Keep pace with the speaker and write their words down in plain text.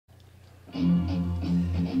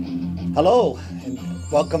Hello, and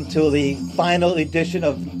welcome to the final edition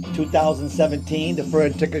of 2017, the Ferr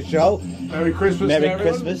and Ticka Show. Merry Christmas, Merry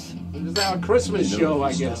everyone. Christmas. This is our Christmas show,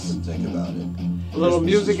 I guess. Think about it. A little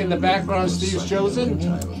music in the background Steve's chosen.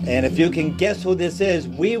 And if you can guess who this is,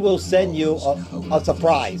 we will send you a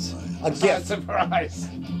surprise, a gift. Surprise.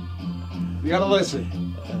 You gotta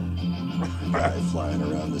listen. Guy flying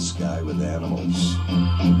around the sky with animals.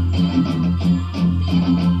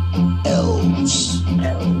 Elves.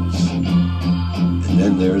 And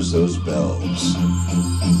then there's those bells.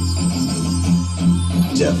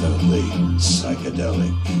 Definitely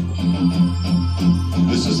psychedelic.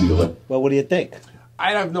 This is the Well, what do you think?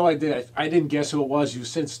 I have no idea. I didn't guess who it was. You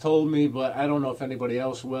since told me, but I don't know if anybody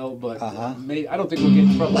else will. But I don't think we'll get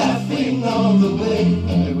in trouble. Laughing all the way.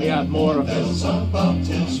 And we have more of this.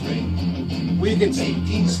 We can see.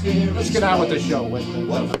 Let's get on with the show.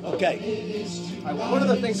 Okay. One of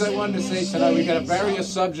the things I wanted to say tonight, we got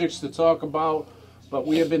various subjects to talk about, but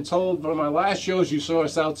we have been told from our last shows, you saw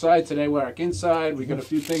us outside, today we're back inside, we got a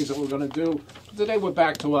few things that we're going to do. Today we're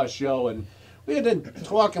back to our show, and we had been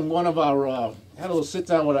talking, had a little sit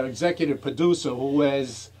down with our executive producer who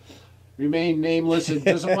has remained nameless and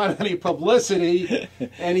doesn't want any publicity,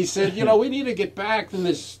 and he said, we need to get back in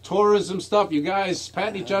this tourism stuff, you guys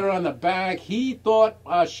patting each other on the back. He thought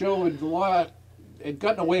our show had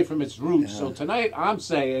gotten away from its roots. So tonight I'm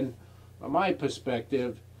saying, from my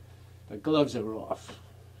perspective, the gloves are off.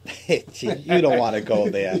 You don't want to go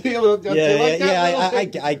there. I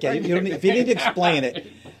get it. If you need to explain it,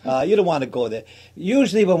 you don't want to go there.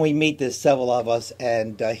 Usually when we meet, there's several of us,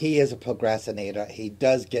 and he is a procrastinator. He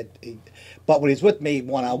does but when he's with me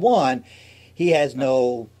one-on-one, he has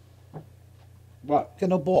no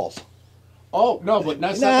balls. Oh, no, but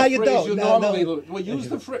that's not the you phrase don't. you normally... Well, use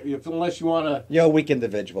the phrase, unless you want to... You're a weak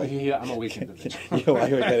individual. Yeah, I'm a weak individual. You're a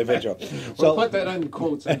weak individual. We'll put that in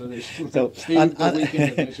quotes under this. So, Steve, the weak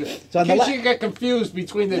individual. In case you get confused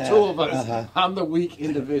between the two of us, I'm the weak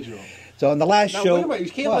individual. So on the last show... Wait a minute,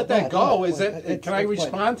 you can't let that go. Can I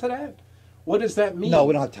respond to that? What does that mean? No,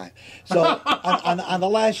 we don't have time. So on the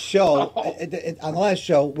last show,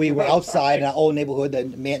 we were outside in our old neighborhood, the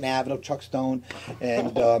Manton Avenue, Chuckstone,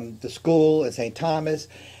 and the school in St. Thomas,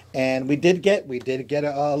 and we did get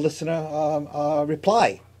a listener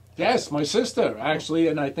reply. Yes, my sister actually,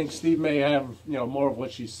 and I think Steve may have more of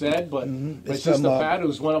what she said, but my sister Pat,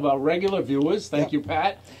 who's one of our regular viewers, thank you,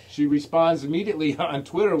 Pat. She responds immediately on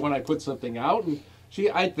Twitter when I put something out, and she,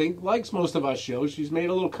 I think, likes most of our shows. She's made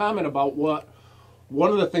a little comment about one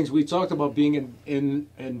of the things we talked about being in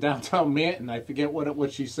downtown Manton. I forget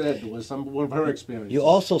what she said. It was one of her experiences. You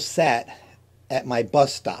also sat at my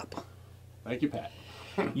bus stop. Thank you, Pat.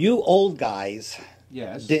 You old guys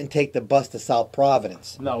didn't take the bus to South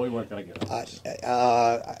Providence. No, we weren't going to get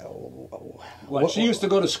she used to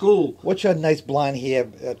go to school. What's your nice blonde hair,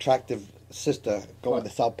 attractive sister going to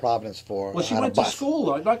South Providence for? Well, she went to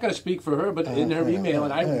school. I'm not going to speak for her, but in her email,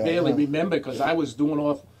 and I barely remember because I was doing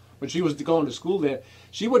off when she was going to school there.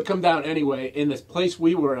 She would come down anyway. In this place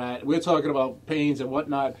we were at, we were talking about pains and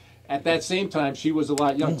whatnot. At that same time, she was a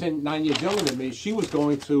lot young, 9 years younger than me. She was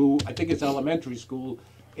going to, I think it's elementary school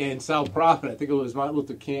in South Providence. I think it was Martin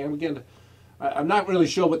Luther King. Again, I'm not really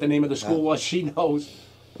sure what the name of the school was. She knows.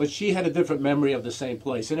 But she had a different memory of the same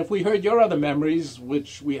place. And if we heard your other memories,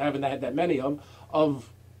 which we haven't had that many of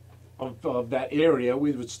that area,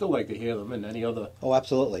 we would still like to hear them and any other. Oh,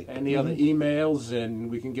 absolutely. Any other emails, and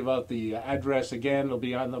we can give out the address again. It'll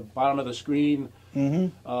be on the bottom of the screen. It's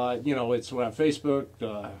on Facebook,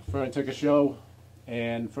 Ferr and Ticka Show,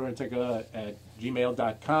 and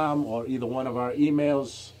ferrandticka@gmail.com, or either one of our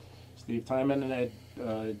emails, Steve Timon at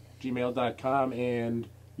gmail.com, and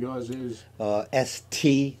yours is?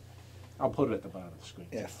 ST. I'll put it at the bottom of the screen.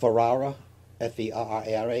 Ferrara,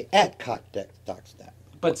 Ferrara, @cockdeck.net.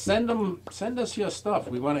 But send us your stuff.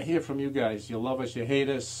 We want to hear from you guys. You love us, you hate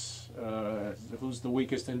us. Who's the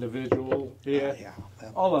weakest individual here?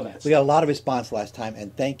 All of that. We got a lot of response last time,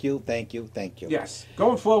 and thank you. Yes.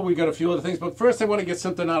 Going forward, we got a few other things, but first I want to get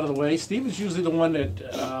something out of the way. Steve is usually the one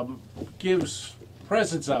that gives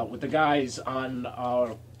presents out with the guys on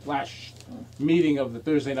our flash meeting of the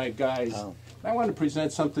Thursday night guys. I want to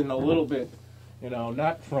present something a little bit,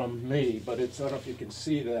 not from me, but it's, I don't know if you can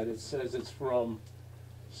see that. It says it's from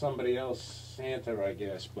somebody else, Santa, I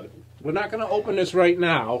guess. But we're not going to open this right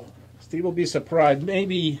now. Steve will be surprised.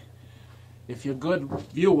 Maybe, if you're good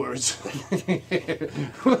viewers,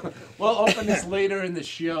 we'll open this later in the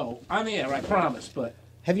show. On the air, I promise. But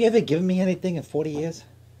have you ever given me anything in 40 years?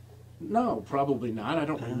 No, probably not. I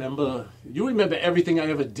don't remember. You remember everything I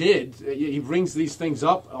ever did. He brings these things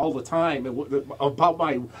up all the time. About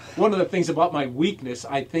one of the things about my weakness,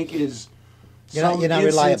 I think, is you're not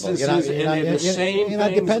reliable. You're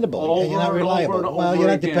not dependable. You're not reliable. Well, you're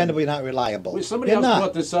not dependable. You're not reliable. Well, somebody else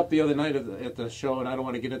brought this up the other night at the show, and I don't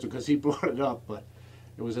want to get into it because he brought it up, but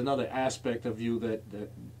it was another aspect of you that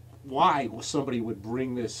why somebody would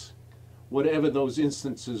bring this, whatever those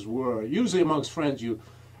instances were. Usually amongst friends, you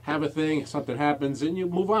have a thing, something happens, and you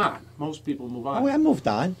move on. Most people move on. Oh, I moved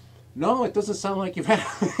on. No, it doesn't sound like you've had.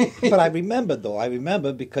 But I remember, though. I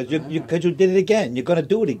remember because you did it again. You're going to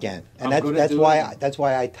do it again, and that's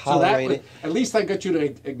why I tolerate it. At least I got you to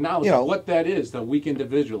acknowledge what that is. The weak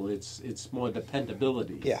individual. It's more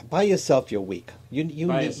dependability. Yeah, by yourself you're weak. You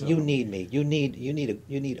need me. You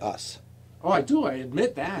need us. Oh, I do. I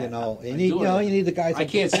admit that. You need the guys. I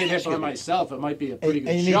can't say that by myself. It might be a pretty good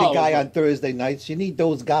show. And you need the guy on Thursday nights. You need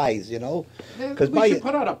those guys. Because we should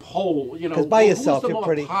put out a poll. Because by yourself, you're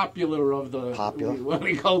pretty popular of the. Popular. When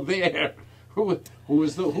we go there, who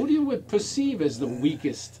do you would perceive as the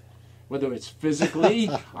weakest? Whether it's physically,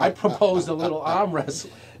 I proposed a little arm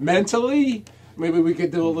wrestling. Mentally, maybe we could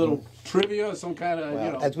do a little trivia, some kind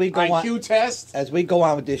of as we go IQ test. As we go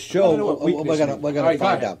on with this show, we're gonna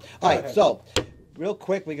find out. All right, so real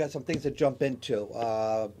quick, we got some things to jump into.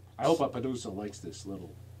 I hope our producer likes this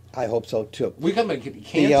little. I hope so too. We're gonna get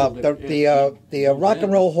canceled. The Rock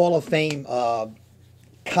and Roll Hall of Fame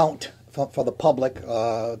count for the public,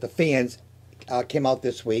 the fans, came out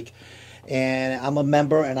this week, and I'm a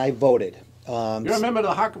member and I voted. You're a member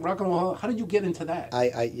of the Rock and Roll Hall. How did you get into that?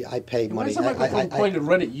 I pay money. Why is the pointed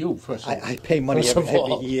right at you? First of all, I pay money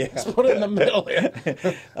every year. Let's put it in the middle here.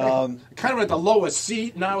 Kind of at the lowest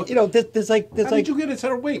seat now. There's how did you get into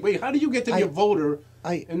the wait? How did you get to be a voter?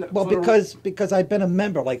 Because I've been a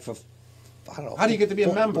member for. I don't know. How do you get to be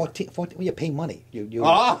a member? 14, you pay money.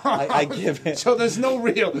 I give it. So there's no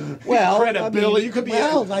real credibility. You could be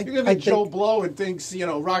Joe Blow and thinks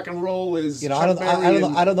rock and roll is.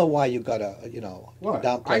 I don't know why you gotta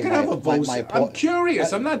downplay. I could have a vote. I'm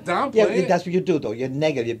curious. I'm not downplaying. Yeah, that's what you do though. You're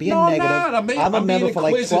negative. You're being negative. I'm a member for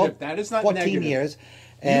 12, that is not 14 negative. years.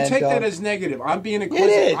 You take that as negative. I'm being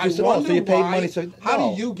inquisitive. It is. I wonder so you pay why. Money. So, how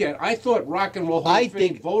do you get? I thought Rock and Roll Hall of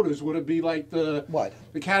Fame voters would be like the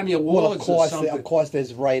Academy Awards or something. Of course,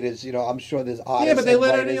 there's writers. I'm sure there's artists. Yeah, but they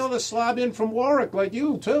let any other slob in from Warwick like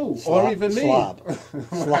you too, or even me. Slob.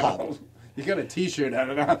 You got a T-shirt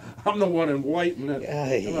on it. I'm the one in white and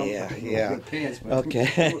yeah. Pants. Okay.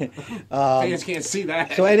 Fans can't see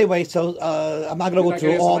that. So anyway, I'm not going to go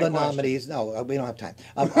through all the nominees. No, we don't have time.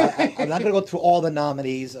 I'm not going to go through all the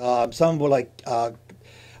nominees. Some were like, I'll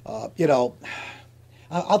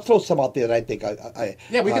throw some out there that I think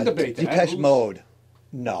we can debate that. Depeche Mode,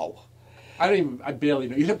 no. I barely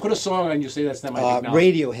know. You should put a song on. You say that's not my thing.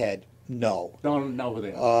 Radiohead, no. Don't know who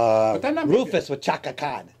they are. But not Rufus with Chaka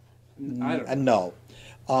Khan. I don't know.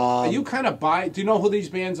 No. Are you kind of do you know who these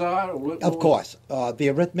bands are? Of course. The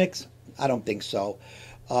Eurythmics? I don't think so.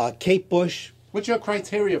 Kate Bush. What's your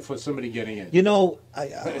criteria for somebody getting in? Since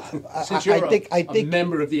you're a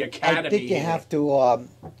member of the Academy. I think you have to, a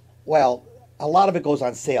lot of it goes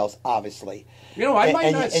on sales, obviously. I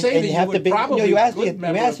might not say that you would probably you asked me a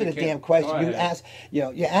damn question.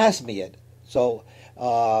 You asked me it. So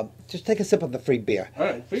just take a sip of the free beer. All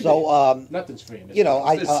right, free beer. Nothing's free.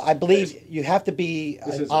 I believe you have to be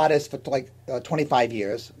an artist for 25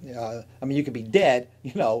 years. You could be dead,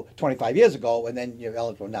 25 years ago, and then you're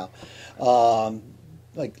eligible now.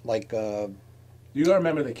 You are a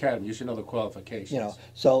member of the Academy. You should know the qualifications.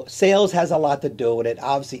 So sales has a lot to do with it.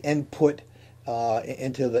 Obviously, input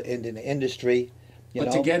into the industry.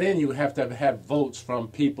 But to get in, you have to have votes from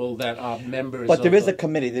people that are members. But there is a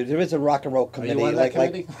committee. There is a rock and roll committee. Are you on that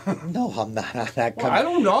committee? No, I'm not on that committee. I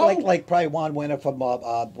don't know. Like probably one winner from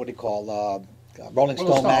Rolling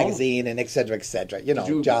Stone magazine and et cetera, et cetera. Did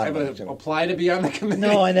you ever apply to be on the committee?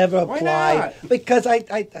 No, I never applied. Why not? Because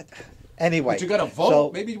anyway. But you got to vote. So,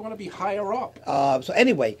 maybe you want to be higher up. So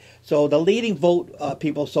anyway, the leading vote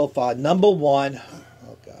people so far, number one.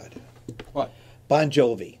 Oh God. What? Bon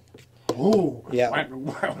Jovi. Ooh. Yeah.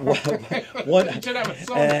 One.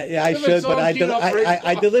 I should, but I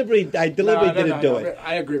deliberately didn't do it.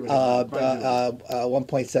 I agree with you.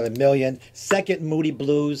 1.7 million. Second, Moody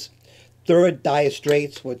Blues. Third, Dire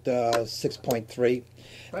Straits with 6.3.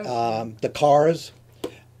 The Cars.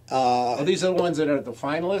 These are the ones that are the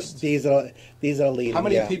finalists. These are leading. How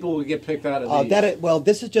many people will get picked out of these?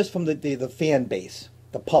 This is just from the fan base.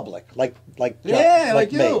 The public, like you,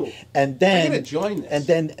 me. And then I'm gonna join this.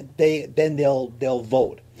 And then they'll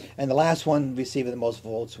vote. And the last one receiving the most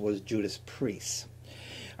votes was Judas Priest.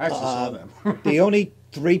 I actually saw them. The only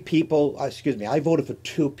 3 people, excuse me, I voted for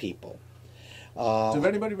 2 people. Does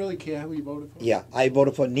anybody really care who you voted for? Yeah, I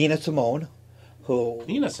voted for Nina Simone, who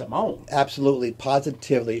Nina Simone. absolutely,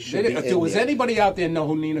 positively should be in Does there. anybody out there know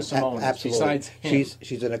who Nina Simone is Absolutely. besides him?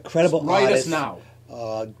 She's an incredible Write artist. us now.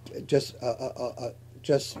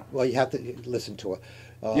 Well, you have to listen to her.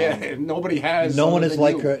 Yeah, nobody has. No one other is than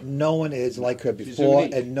like you. her. No one is like her She's before,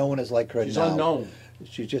 unique. and no one is like her She's now. unknown.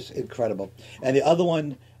 She's just incredible. And the other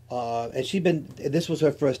one, and she'd been. This was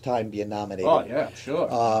her first time being nominated. Oh yeah, sure.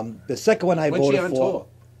 The second one I When's she voted on for. tour?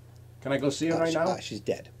 Can I go see her right now? She's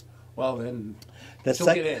dead. Well then, The, she'll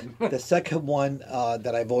get in. the second one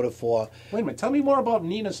that I voted for. Wait a minute. Tell me more about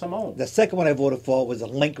Nina Simone. The second one I voted for was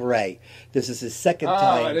Link Ray. This is his second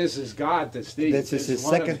time. this is God to Steve. This is his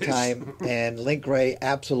one of second his- time, and Link Ray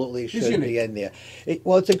absolutely He's should unique. be in there.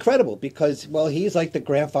 Well, it's incredible because he's like the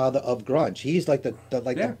grandfather of grunge. He's like the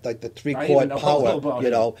I 3 even chord know a power, little about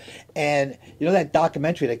him. And that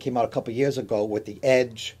documentary that came out a couple years ago with the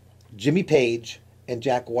Edge, Jimmy Page, and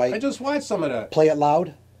Jack White. I just watched some of that. Play It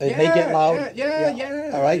Loud. Make It Loud. Yeah.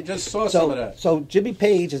 All right. I just saw some of that. So Jimmy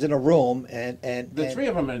Page is in a room, and The and 3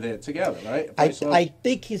 of them are there together, right? I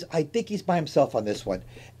think he's by himself on this one,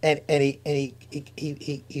 and he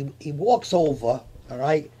walks over, all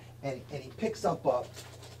right, and he picks up a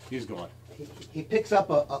He's gone. he picks up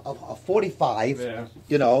a 45, Yeah.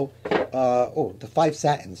 the 5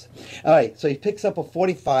 satins. All right, so he picks up a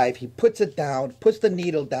 45, he puts it down, puts the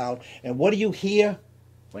needle down, and what do you hear?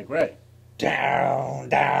 Like Ray. Down.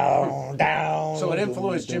 So it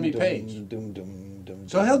influenced Doom, Jimmy doom, Page. doom, doom, doom,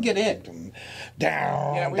 So he'll get in.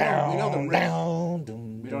 down. Yeah, we know the riff.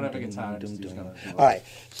 Down, We don't have a guitar. He's gonna do All right,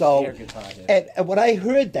 so air guitar there. and when I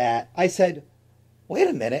heard that, I said, "Wait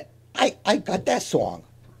a minute, I got that song."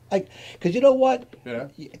 Because you know what? Yeah.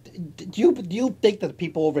 Do you think that the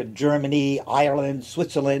people over in Germany, Ireland,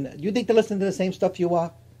 Switzerland, you think they're listening to the same stuff you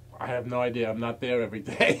are? I have no idea. I'm not there every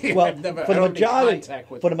day. Well, I've never, for I the don't make majority,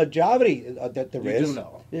 contact with for the majority that there You is. do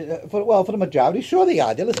know. For the majority, sure they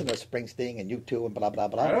are. They listen to Springsteen and U2 and blah blah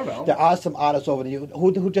blah. I don't know. There are some artists over there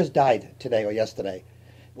who just died today or yesterday.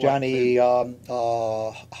 Johnny,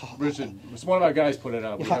 Richard, one of our guys put it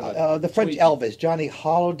out. We have a the French tweet. Elvis, Johnny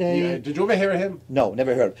Holiday. Yeah, did you ever hear him? No,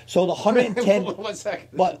 never heard of. So the 110. 1 second.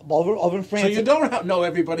 But over in France. So you don't know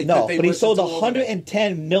everybody No, that they but he listen sold to over there.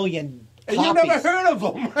 110 million And copies. you never heard of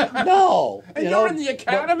him. No. And you you're know, in the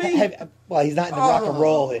academy? Well, he's not in the rock and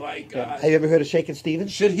roll. Oh, my God. Have you ever heard of Shakin'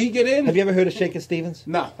 Stevens? Should he get in? Have you ever heard of Shakin' Stevens?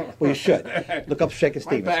 No. Well, you should. Look up Shakin'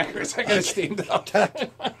 My Stevens. backers. I got it steamed up.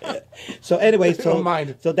 So anyway, Don't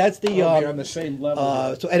mind. so that's the. I'll be on the same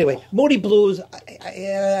level. So anyway, Moody Blues,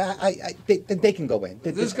 they can go in.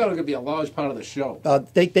 This is going to be a large part of the show.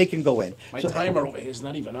 They can go in. My So, timer over here is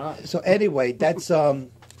not even on. so anyway, that's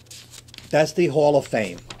the Hall of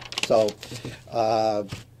Fame. So, and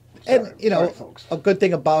Sorry, folks. a good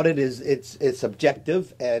thing about it is it's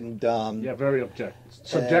subjective and Yeah, very objective.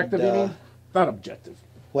 Subjective, you mean? Not objective.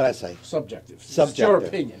 what I say. Subjective. It's Subjective. your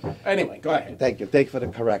opinion. Anyway, go ahead. Thank you for the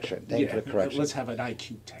correction. Thank you for the correction. Let's have an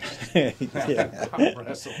IQ test. Yeah. Arm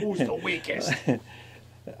wrestle. Who's the weakest?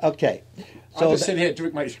 Okay. I'll just sit here and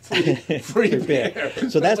drink my free beer.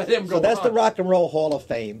 So that's Let him go the on. Rock and Roll Hall of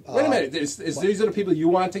Fame. Wait a minute. Is these are the people you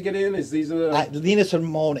want to get in? Is these are the... Nina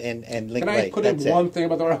Simone and Link Can Ray. I put in That's it. one thing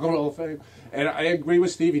about the Rock and Roll of Fame? And I agree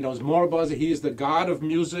with Steve. He knows more about it. He is the god of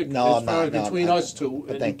music No, as far I'm not. as between No, us two.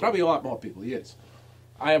 but And thank you. probably a lot more people. He is.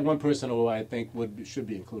 I have one person who I think should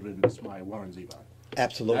be included in this. My Warren Zevon.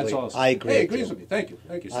 Absolutely. That's all. I agree. Hey, with agrees you. with me. Thank you.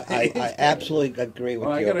 Thank you. I absolutely agree with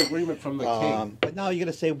Well, I you. got agreement from the king. But now you're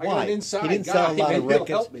going to say got why? an inside He didn't guy. sell a lot Maybe of he'll records.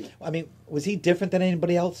 help me. I mean, was he different than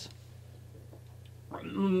anybody else?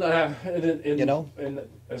 In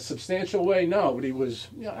a substantial way, no. But he was.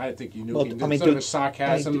 Yeah, I think you knew. Well, He I mean, sort of do- a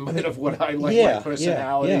sarcasm, I mean, bit of what I like, yeah, my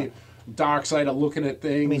personality, yeah. dark side of looking at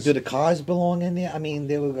things. I mean, do the Cars belong in there? I mean,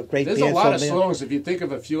 there were great There's a bands lot over of there. songs. If you think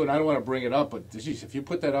of a few, and I don't want to bring it up, but geez, if you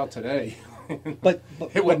put that out today, But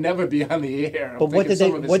it would never be on the air. I'm But what thinking did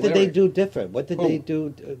some they of his what did they lyrics. do different? What did Who? they do?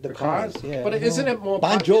 The Cars, yeah. But isn't it more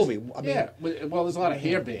Bon pop- Jovi? I mean, yeah. Well, there's a lot of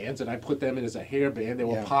hair bands, and I put them in as a hair band. They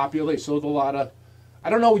were Yeah. popular. They sold a lot of. I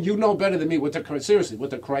don't know. You know better than me what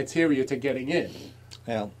the criteria to getting in.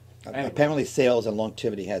 Well, Anyway. apparently sales and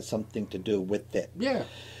longevity has something to do with it. Yeah.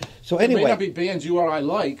 So It may not anyway, be bands you or I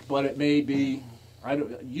like, but it may be.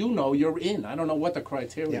 You're in. I don't know what the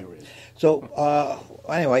criteria is. so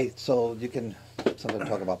anyway, so you can something to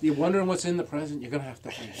talk about. You're wondering what's in the present. You're gonna have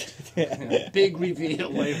to think. Big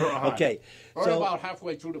reveal later on. Okay, Or so- about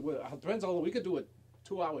halfway through the. Depends on. We could do a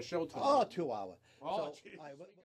 2-hour show tonight. Oh, 2 hour. Oh, So, geez. all right,